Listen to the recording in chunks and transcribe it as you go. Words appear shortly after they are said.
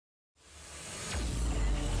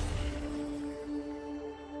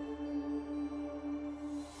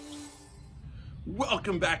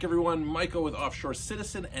Welcome back everyone, Michael with Offshore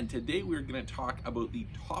Citizen, and today we're going to talk about the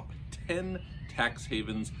top 10 tax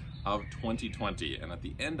havens of 2020, and at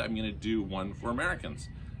the end I'm going to do one for Americans.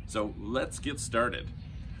 So let's get started.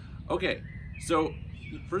 Okay, so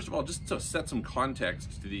first of all, just to set some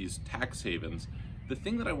context to these tax havens, the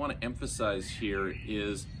thing that I want to emphasize here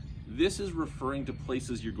is this is referring to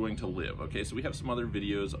places you're going to live. Okay, so we have some other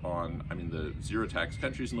videos on, the zero tax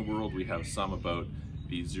countries in the world. We have some about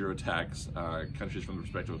the zero tax countries from the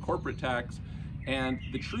perspective of corporate tax. And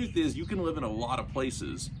the truth is you can live in a lot of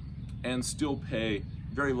places and still pay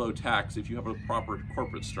very low tax if you have a proper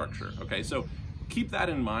corporate structure. Okay, so keep that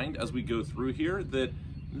in mind as we go through here, that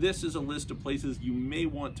this is a list of places you may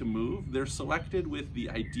want to move. They're selected with the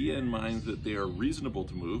idea in mind that they are reasonable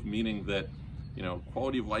to move, meaning that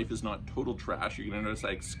quality of life is not total trash. You're gonna notice I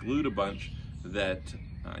exclude a bunch that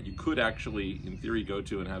you could actually, in theory, go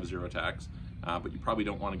to and have zero tax, but you probably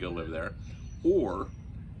don't want to go live there, or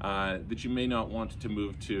that you may not want to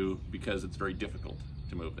move to because it's very difficult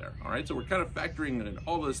to move there. All right, so we're kind of factoring in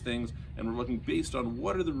all those things, and we're looking based on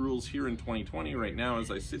what are the rules here in 2020 right now.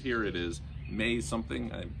 As I sit here, it is May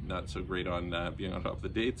something. I'm not so great on being on top of the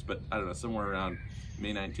dates, but I don't know, somewhere around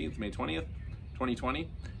May 19th, May 20th, 2020.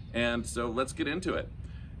 And so let's get into it.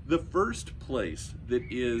 The first place that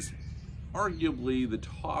is arguably the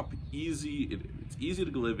top it's easy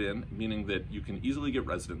to live in, meaning that you can easily get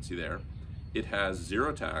residency there. It has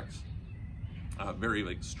zero tax,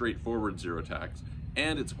 very straightforward zero tax,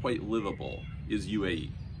 and it's quite livable, is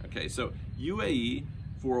UAE. Okay, so UAE,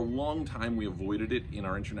 for a long time we avoided it in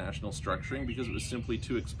our international structuring because it was simply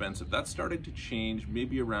too expensive. That started to change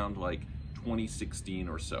maybe around 2016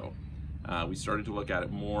 or so. We started to look at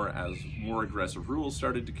it more as more aggressive rules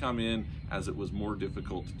started to come in, as it was more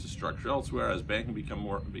difficult to structure elsewhere, as banking became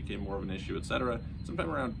more of an issue, etc.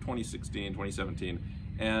 Sometime around 2016, 2017.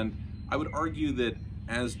 And I would argue that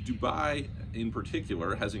as Dubai in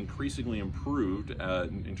particular has increasingly improved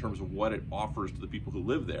in terms of what it offers to the people who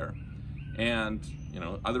live there, and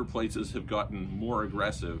other places have gotten more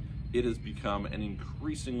aggressive, it has become an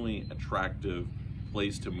increasingly attractive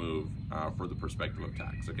place to move for the perspective of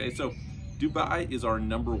tax. Okay, so Dubai is our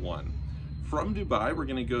number one. From Dubai, we're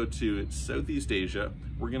gonna go to Southeast Asia.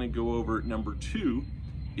 We're gonna go over number two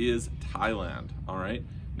is Thailand, all right?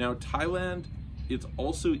 Now Thailand, it's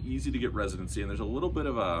also easy to get residency, and there's a little bit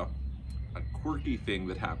of a quirky thing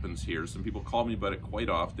that happens here. Some people call me about it quite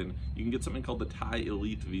often. You can get something called the Thai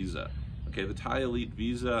Elite Visa. Okay, the Thai Elite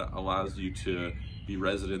Visa allows you to be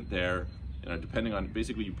resident there, depending on,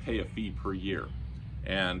 basically you pay a fee per year.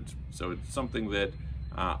 And so it's something that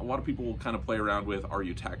a lot of people will kind of play around with. Are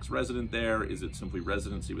you tax resident there? Is it simply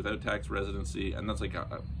residency without tax residency? And that's like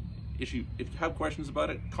a issue. If you have questions about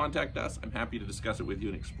it, contact us. I'm happy to discuss it with you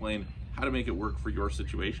and explain how to make it work for your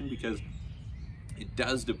situation, because it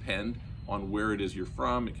does depend on where it is you're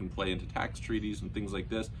from. It can play into tax treaties and things like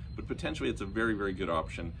this, but potentially it's a very, very good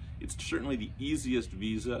option. It's certainly the easiest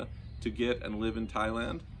visa to get and live in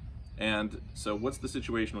Thailand. And so what's the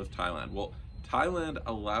situation with Thailand? Well, Thailand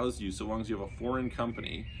allows you, so long as you have a foreign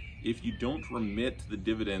company, if you don't remit the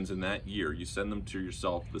dividends in that year, you send them to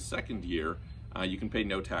yourself the second year, you can pay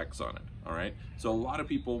no tax on it, all right? So a lot of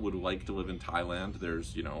people would like to live in Thailand.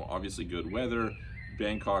 There's, obviously good weather.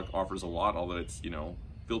 Bangkok offers a lot, although it's,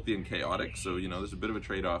 filthy and chaotic, so, there's a bit of a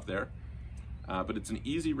trade-off there. But it's an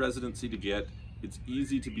easy residency to get. It's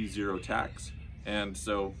easy to be zero tax. And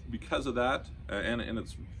so because of that, and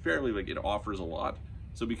it's fairly, it offers a lot.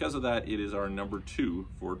 So because of that, it is our number two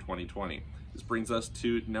for 2020. This brings us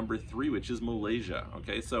to number three, which is Malaysia.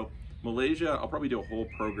 Okay, so Malaysia, I'll probably do a whole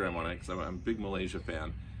program on it because I'm a big Malaysia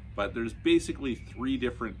fan, but there's basically three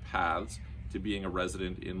different paths to being a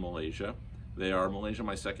resident in Malaysia. They are Malaysia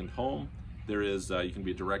My Second Home. There is, you can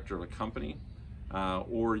be a director of a company,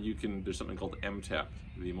 or there's something called MTEP,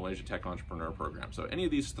 the Malaysia Tech Entrepreneur Program. So any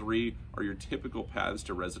of these three are your typical paths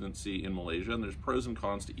to residency in Malaysia, and there's pros and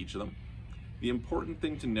cons to each of them. The important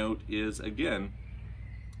thing to note is, again,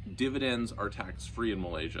 dividends are tax-free in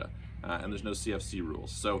Malaysia, and there's no CFC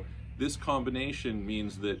rules. So this combination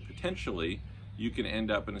means that potentially you can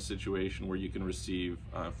end up in a situation where you can receive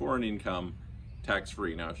foreign income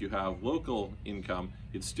tax-free. Now, if you have local income,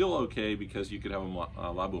 it's still okay because you could have a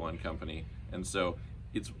Labuan company. And so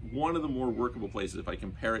it's one of the more workable places. If I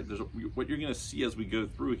compare it, what you're gonna see as we go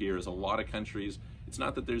through here is a lot of countries, it's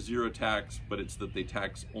not that there's zero tax, but it's that they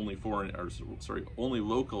tax only only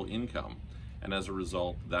local income. And as a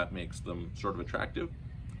result, that makes them sort of attractive.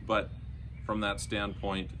 But from that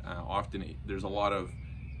standpoint, often there's a lot of,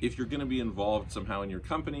 if you're gonna be involved somehow in your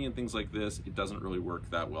company and things like this, it doesn't really work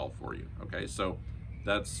that well for you, okay? So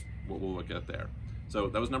that's what we'll look at there. So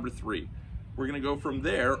that was number three. we're going to go from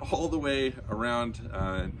there all the way around,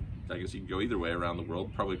 I guess you can go either way around the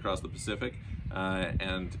world, probably across the Pacific,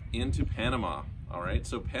 and into Panama. All right,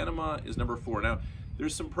 so Panama is number 4. Now,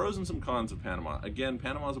 there's some pros and some cons of Panama. Again,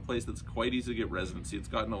 Panama is a place that's quite easy to get residency. It's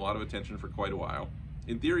gotten a lot of attention for quite a while.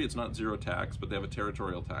 In theory, it's not zero tax, but they have a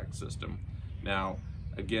territorial tax system. Now,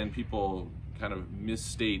 again, people kind of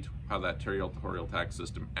misstate how that territorial tax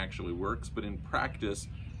system actually works, but in practice,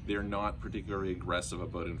 they're not particularly aggressive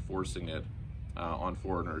about enforcing it on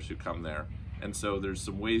foreigners who come there. And so there's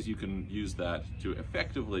some ways you can use that to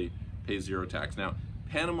effectively pay zero tax. Now,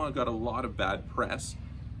 Panama got a lot of bad press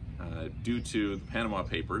due to the Panama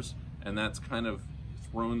Papers, and that's kind of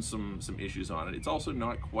thrown some issues on it. It's also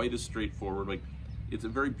not quite as straightforward. Like, it's a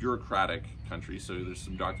very bureaucratic country, so there's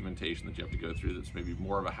some documentation that you have to go through that's maybe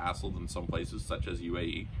more of a hassle than some places such as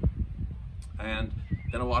UAE. And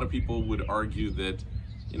then a lot of people would argue that,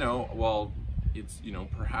 you know, while it's, you know,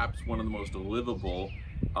 perhaps one of the most livable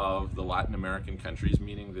of the Latin American countries,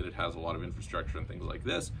 meaning that it has a lot of infrastructure and things like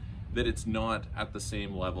this, that it's not at the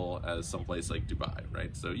same level as someplace like Dubai,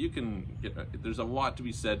 right? So you can get, there's a lot to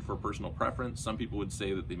be said for personal preference. Some people would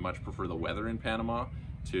say that they much prefer the weather in Panama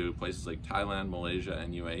to places like Thailand, Malaysia,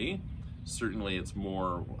 and UAE. Certainly it's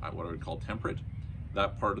more what I would call temperate.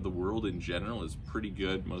 That part of the world in general is pretty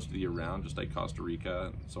good most of the year round, just like Costa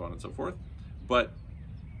Rica and so on and so forth. But,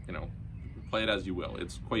 you know, play it as you will.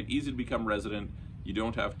 It's quite easy to become resident. You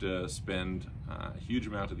don't have to spend a huge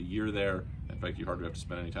amount of the year there. In fact, you hardly have to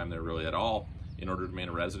spend any time there really at all in order to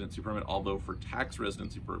maintain a residency permit, although for tax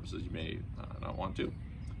residency purposes, you may not want to,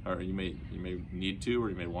 or you may need to,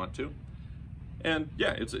 or you may want to. And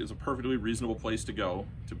yeah, it's a perfectly reasonable place to go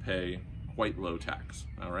to pay quite low tax,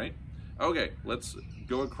 all right? Okay, let's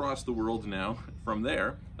go across the world now. From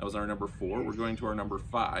there, that was our number 4. We're going to our number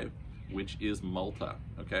 5, which is Malta,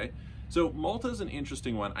 okay? So Malta is an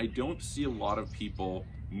interesting one. I don't see a lot of people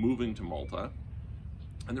moving to Malta.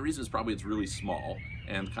 And the reason is probably it's really small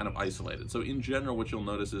and kind of isolated. So in general, what you'll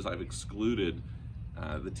notice is I've excluded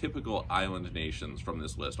the typical island nations from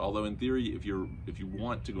this list. Although in theory, if you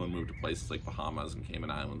want to go and move to places like Bahamas and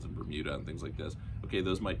Cayman Islands and Bermuda and things like this, okay,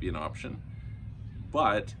 those might be an option.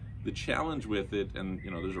 But the challenge with it, and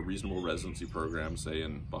you know, there's a reasonable residency program, say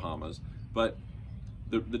in Bahamas, but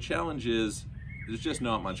the challenge is there's just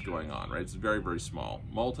not much going on, right? It's very, very small.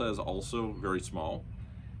 Malta is also very small,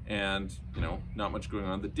 and you know, not much going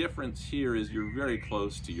on. The difference here is you're very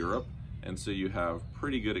close to Europe, and so you have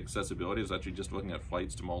pretty good accessibility. I was actually just looking at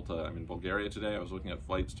flights to Malta. I'm in Bulgaria today. I was looking at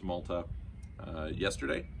flights to Malta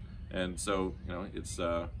yesterday, and so you know, it's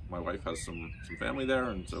my wife has some family there,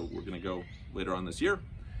 and so we're going to go later on this year.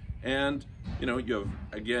 And you know, you have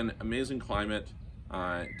again amazing climate.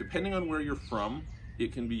 Depending on where you're from,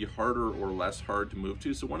 it can be harder or less hard to move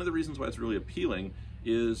to. So one of the reasons why it's really appealing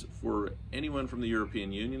is for anyone from the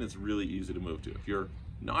European Union, it's really easy to move to. If you're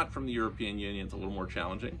not from the European Union, it's a little more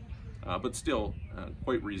challenging, but still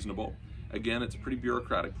quite reasonable. Again, it's a pretty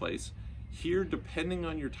bureaucratic place. Here, depending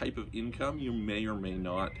on your type of income, you may or may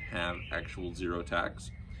not have actual zero tax.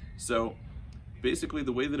 So basically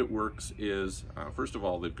the way that it works is, first of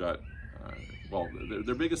all, they've got, well,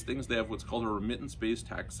 their biggest things, they have what's called a remittance-based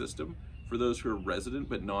tax system for those who are resident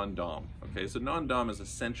but non-dom, okay? So non-dom is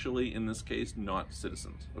essentially, in this case, not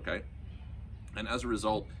citizens, okay? And as a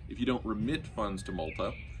result, if you don't remit funds to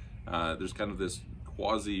Malta, there's kind of this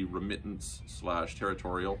quasi-remittance /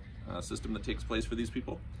 territorial system that takes place for these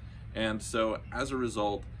people. And so as a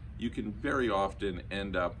result, you can very often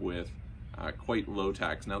end up with quite low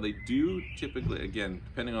tax. Now they do typically, again,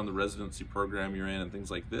 depending on the residency program you're in and things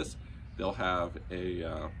like this, they'll have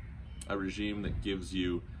a regime that gives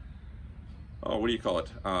you, oh, what do you call it?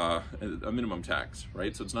 A minimum tax,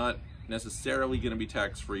 right? So it's not necessarily going to be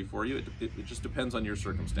tax-free for you. It just depends on your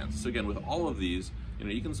circumstances. So again, with all of these, you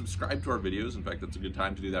know, you can subscribe to our videos. In fact, that's a good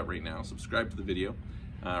time to do that right now. Subscribe to the video,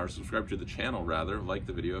 or subscribe to the channel rather, like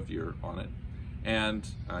the video if you're on it. And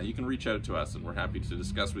you can reach out to us, and we're happy to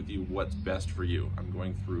discuss with you what's best for you. I'm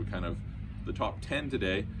going through kind of the top 10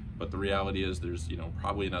 today, but the reality is there's, you know,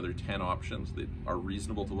 probably another 10 options that are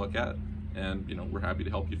reasonable to look at. And you know, we're happy to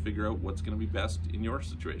help you figure out what's going to be best in your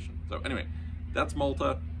situation. So anyway, that's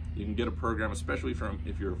Malta. You can get a program, especially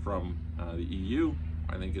if you're from the EU.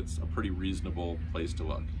 I think it's a pretty reasonable place to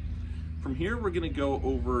look. From here, we're going to go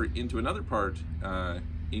over into another part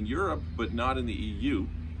in Europe, but not in the EU.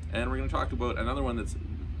 And we're going to talk about another one that's,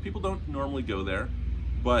 people don't normally go there,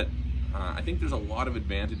 but I think there's a lot of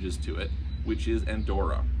advantages to it, which is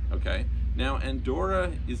Andorra, okay? Now,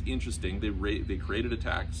 Andorra is interesting. They created a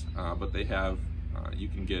tax, but they have, you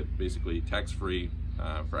can get basically tax-free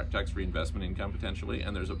investment income potentially,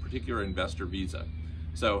 and there's a particular investor visa.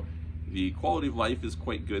 So The quality of life is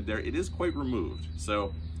quite good there. It is quite removed.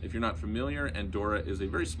 So if you're not familiar, Andorra is a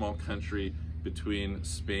very small country between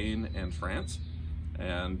Spain and France,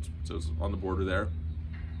 and so it's on the border there.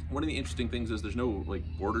 One of the interesting things is there's no like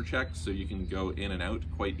border checks, so you can go in and out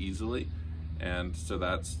quite easily, and so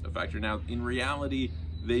that's a factor. Now, in reality,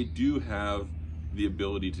 they do have the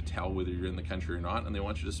ability to tell whether you're in the country or not, and they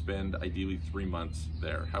want you to spend ideally 3 months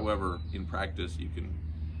there. However, in practice, you can,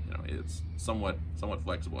 it's somewhat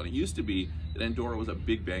flexible. And it used to be that Andorra was a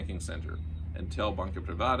big banking center until Banca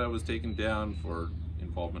Privada was taken down for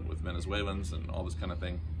involvement with Venezuelans and all this kind of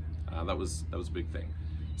thing. That was a big thing.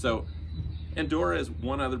 So Andorra is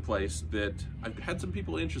one other place that I've had some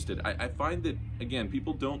people interested. I find that, again,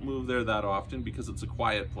 people don't move there that often because it's a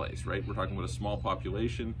quiet place, right? We're talking about a small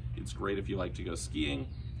population. It's great if you like to go skiing.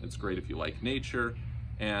 It's great if you like nature.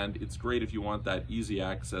 And it's great if you want that easy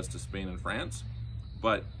access to Spain and France,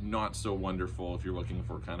 but not so wonderful if you're looking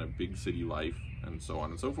for kind of big city life and so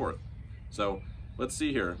on and so forth. So let's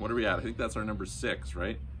see here. What are we at? I think that's our number 6,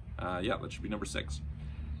 right? Yeah, that should be number 6.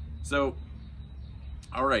 So,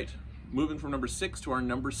 all right. Moving from number 6 to our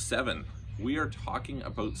number 7, we are talking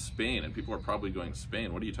about Spain, and people are probably going,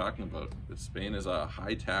 Spain, what are you talking about? Spain is a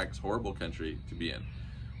high-tax, horrible country to be in.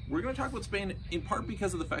 We're going to talk about Spain in part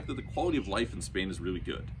because of the fact that the quality of life in Spain is really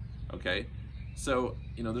good, okay? So,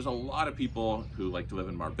 there's a lot of people who like to live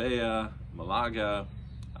in Marbella, Malaga,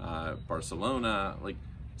 Barcelona. Like,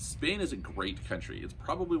 Spain is a great country. It's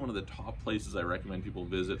probably one of the top places I recommend people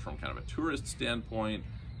visit from kind of a tourist standpoint.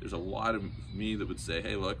 There's a lot of me that would say,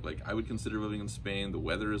 hey, look, like I would consider living in Spain. The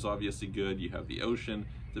weather is obviously good. You have the ocean.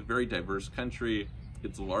 It's a very diverse country.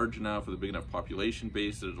 It's large enough with a big enough population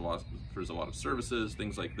base. There's a lot of services,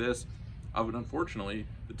 things like this. But unfortunately,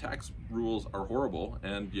 the tax rules are horrible,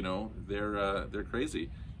 and they're crazy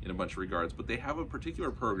in a bunch of regards. But they have a particular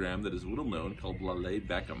program that is little known called La Ley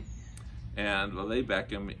Beckham. And La Ley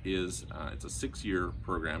Beckham is it's a 6-year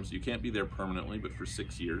program, so you can't be there permanently, but for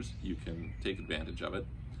 6 years you can take advantage of it.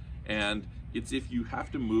 And it's if you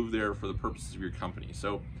have to move there for the purposes of your company.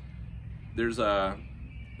 So there's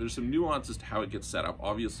some nuances to how it gets set up.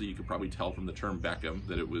 Obviously, you could probably tell from the term Beckham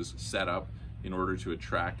that it was set up in order to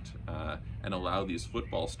attract and allow these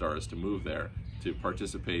football stars to move there to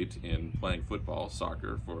participate in playing football,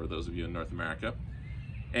 soccer, for those of you in North America.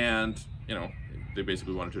 And, they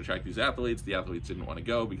basically wanted to attract these athletes. The athletes didn't want to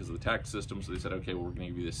go because of the tax system, so they said, okay, well, we're going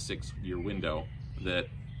to give you this 6-year window that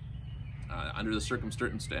under the certain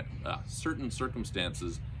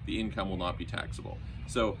circumstances, the income will not be taxable.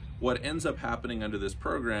 So what ends up happening under this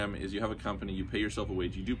program is you have a company, you pay yourself a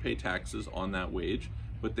wage, you do pay taxes on that wage,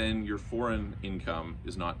 but then your foreign income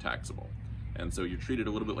is not taxable. And so you're treated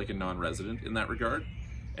a little bit like a non-resident in that regard.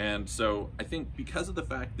 And so I think because of the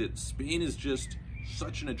fact that Spain is just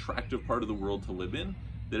such an attractive part of the world to live in,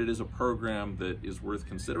 that it is a program that is worth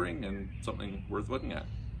considering and something worth looking at.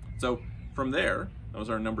 So from there, that was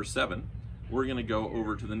our number 7. We're going to go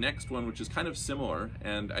over to the next one, which is kind of similar,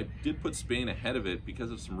 and I did put Spain ahead of it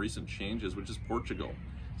because of some recent changes, which is Portugal.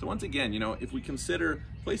 So once again, if we consider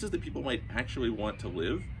places that people might actually want to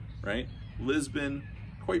live, right? Lisbon,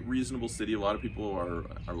 quite reasonable city. A lot of people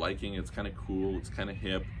are liking. It's kind of cool. It's kind of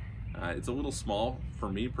hip. It's a little small for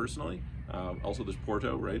me personally. Also, there's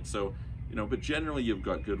Porto, right? So, but generally you've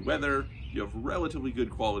got good weather. You have relatively good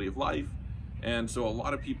quality of life. And so a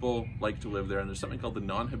lot of people like to live there, and there's something called the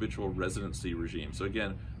non-habitual residency regime. So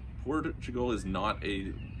again, Portugal is not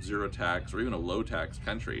a zero tax or even a low tax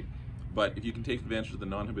country, but if you can take advantage of the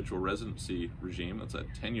non-habitual residency regime, that's a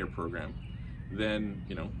 10-year program, then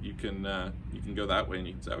you can go that way, and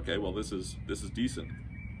you can say, okay, well, this is decent.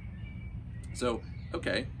 So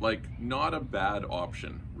okay, like not a bad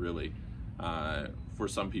option really for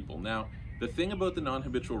some people. Now, the thing about the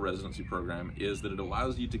non-habitual residency program is that it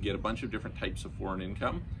allows you to get a bunch of different types of foreign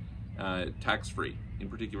income tax-free, in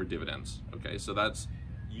particular dividends. Okay, so that's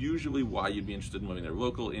usually why you'd be interested in living there.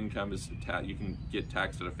 Local income is you can get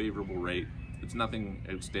taxed at a favorable rate. It's nothing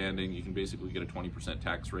outstanding. You can basically get a 20%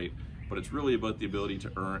 tax rate, but it's really about the ability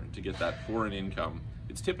to get that foreign income.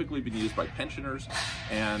 It's typically been used by pensioners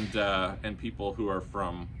and people who are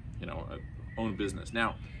from own business.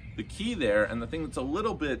 Now, the key there, and the thing that's a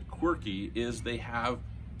little bit quirky, is they have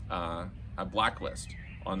a blacklist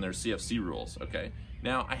on their CFC rules, okay?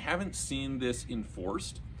 Now, I haven't seen this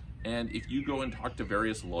enforced, and if you go and talk to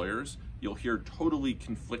various lawyers, you'll hear totally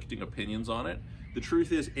conflicting opinions on it. The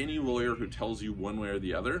truth is, any lawyer who tells you one way or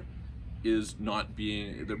the other is they're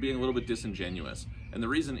being a little bit disingenuous. And the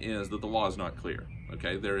reason is that the law is not clear,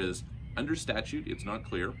 okay? There is, under statute, it's not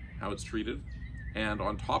clear how it's treated. And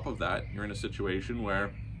on top of that, you're in a situation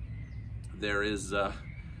where there is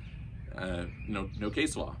no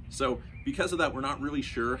case law. So because of that, we're not really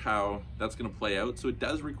sure how that's going to play out. So it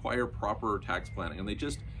does require proper tax planning, and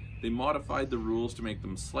they modified the rules to make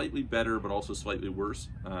them slightly better, but also slightly worse,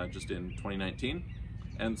 just in 2019.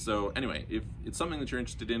 And so anyway, if it's something that you're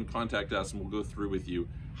interested in, contact us and we'll go through with you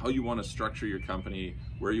how you want to structure your company,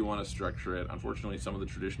 where you want to structure it. Unfortunately, some of the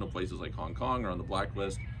traditional places like Hong Kong are on the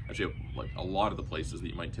blacklist. Actually, like a lot of the places that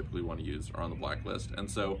you might typically want to use are on the blacklist. And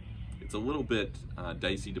so it's a little bit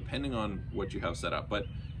dicey depending on what you have set up, but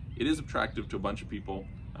it is attractive to a bunch of people.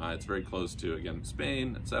 It's very close to, again,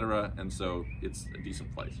 Spain, etc. And so it's a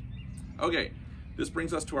decent place. Okay, this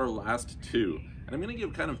brings us to our last two. And I'm going to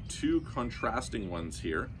give kind of two contrasting ones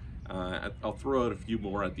here. I'll throw out a few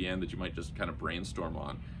more at the end that you might just kind of brainstorm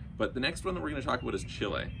on. But the next one that we're going to talk about is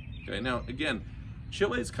Chile. Okay, now again,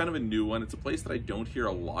 Chile is kind of a new one. It's a place that I don't hear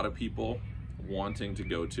a lot of people wanting to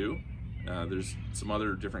go to. There's some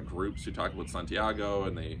other different groups who talk about Santiago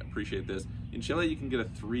and they appreciate this. In Chile, you can get a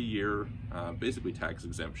 3-year basically tax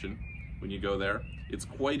exemption when you go there. It's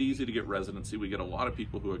quite easy to get residency. We get a lot of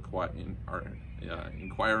people who are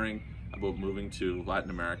inquiring about moving to Latin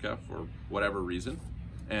America for whatever reason.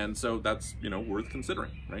 And so that's, worth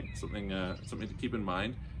considering, right? Something to keep in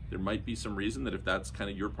mind. There might be some reason that if that's kind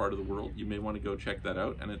of your part of the world, you may want to go check that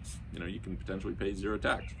out. And it's, you can potentially pay 0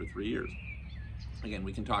 tax for 3 years. Again,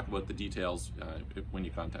 we can talk about the details when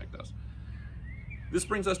you contact us. This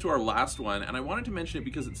brings us to our last one, and I wanted to mention it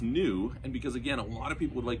because it's new, and because, again, a lot of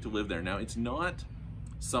people would like to live there. Now, it's not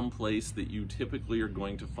some place that you typically are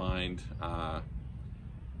going to find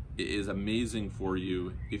is amazing for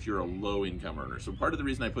you if you're a low-income earner. So part of the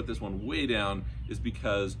reason I put this one way down is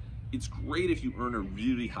because it's great if you earn a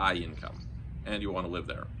really high income and you want to live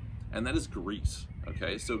there, and that is Greece.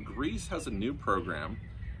 Okay, so Greece has a new program.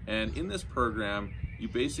 And in this program, you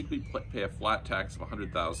basically pay a flat tax of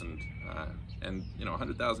 100,000, and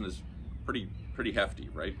 100,000 is pretty hefty,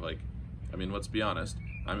 right? Like, I mean, let's be honest.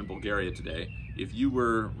 I'm in Bulgaria today. If you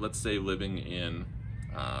were, let's say, living in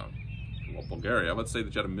Bulgaria, let's say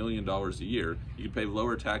that you had $1 million a year, you could pay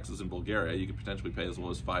lower taxes in Bulgaria. You could potentially pay as low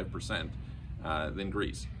as 5% than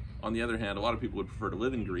Greece. On the other hand, a lot of people would prefer to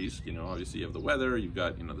live in Greece. Obviously you have the weather, you've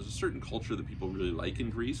got, there's a certain culture that people really like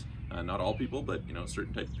in Greece. Not all people, but,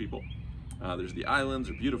 certain types of people. There's the islands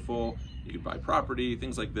are beautiful, you can buy property,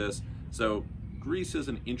 things like this. So Greece is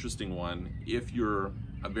an interesting one if you're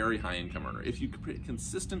a very high income earner. If you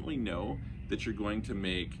consistently know that you're going to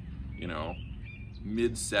make,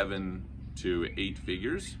 mid 7 to 8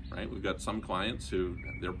 figures, right? We've got some clients who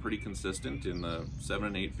they're pretty consistent in the 7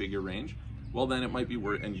 and 8 figure range. Well, then it might be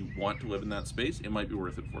worth, and you want to live in that space, it might be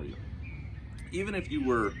worth it for you. Even if you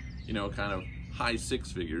were, kind of high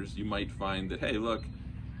 6 figures, you might find that, hey, look,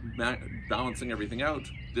 balancing everything out,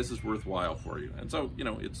 this is worthwhile for you. And so,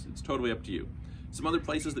 it's totally up to you. Some other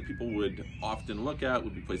places that people would often look at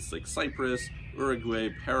would be places like Cyprus, Uruguay,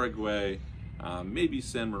 Paraguay, maybe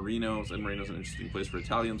San Marino. San Marino is an interesting place for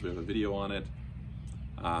Italians. We have a video on it.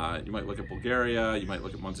 You might look at Bulgaria, you might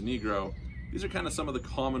look at Montenegro. These are kind of some of the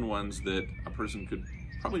common ones that a person could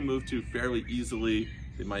probably move to fairly easily.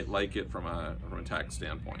 They might like it from a tax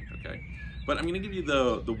standpoint, okay? But I'm going to give you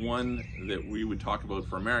the one that we would talk about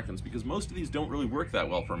for Americans, because most of these don't really work that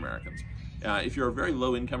well for Americans. If you're a very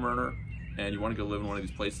low income earner and you want to go live in one of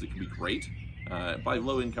these places, it can be great. By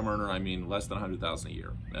low income earner, I mean less than 100,000 a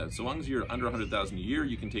year. So long as you're under 100,000 a year,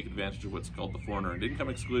 you can take advantage of what's called the foreign earned income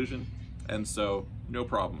exclusion. And so no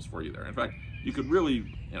problems for you there. In fact, you could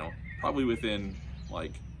really, probably within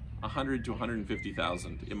like 100 to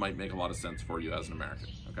 150,000, it might make a lot of sense for you as an American,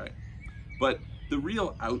 okay? But the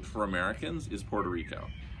real out for Americans is Puerto Rico.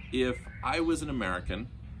 If I was an American,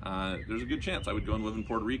 there's a good chance I would go and live in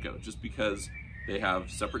Puerto Rico, just because they have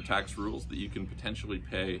separate tax rules that you can potentially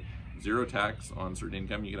pay 0 tax on certain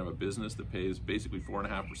income. You can have a business that pays basically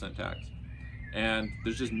 4.5% tax. And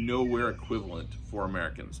there's just nowhere equivalent for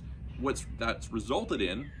Americans. That's resulted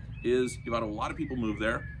in is you've had a lot of people move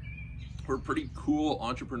there who are pretty cool,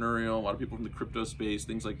 entrepreneurial, a lot of people from the crypto space,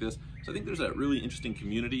 things like this. So I think there's a really interesting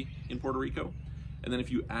community in Puerto Rico. And then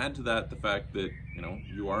if you add to that the fact that,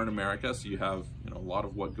 you are in America, so you have, a lot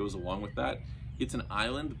of what goes along with that. It's an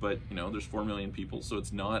island, but, there's 4 million people, so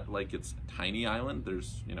it's not like it's a tiny island.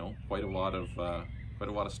 There's, quite a lot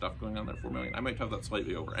of stuff going on there. 4 million. I might have that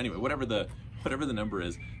slightly over. Anyway, whatever the number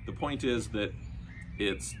is, the point is that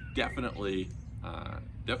it's definitely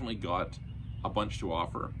got a bunch to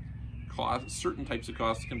offer. Certain types of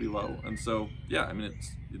costs can be low, and so yeah, I mean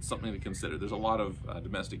it's something to consider. There's a lot of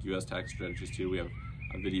domestic U.S. tax strategies too. We have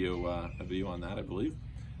a video on that, I believe.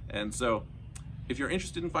 And so if you're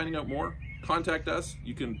interested in finding out more, contact us.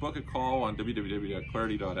 You can book a call on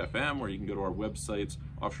www.clarity.fm, or you can go to our websites,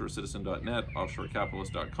 offshorecitizen.net,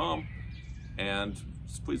 offshorecapitalist.com, and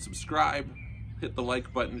please subscribe, hit the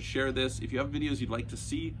like button, share this. If you have videos you'd like to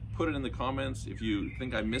see, put it in the comments. If you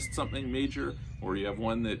think I missed something major, or you have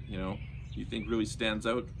one that you think really stands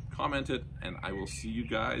out, comment it, and I will see you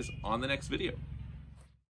guys on the next video.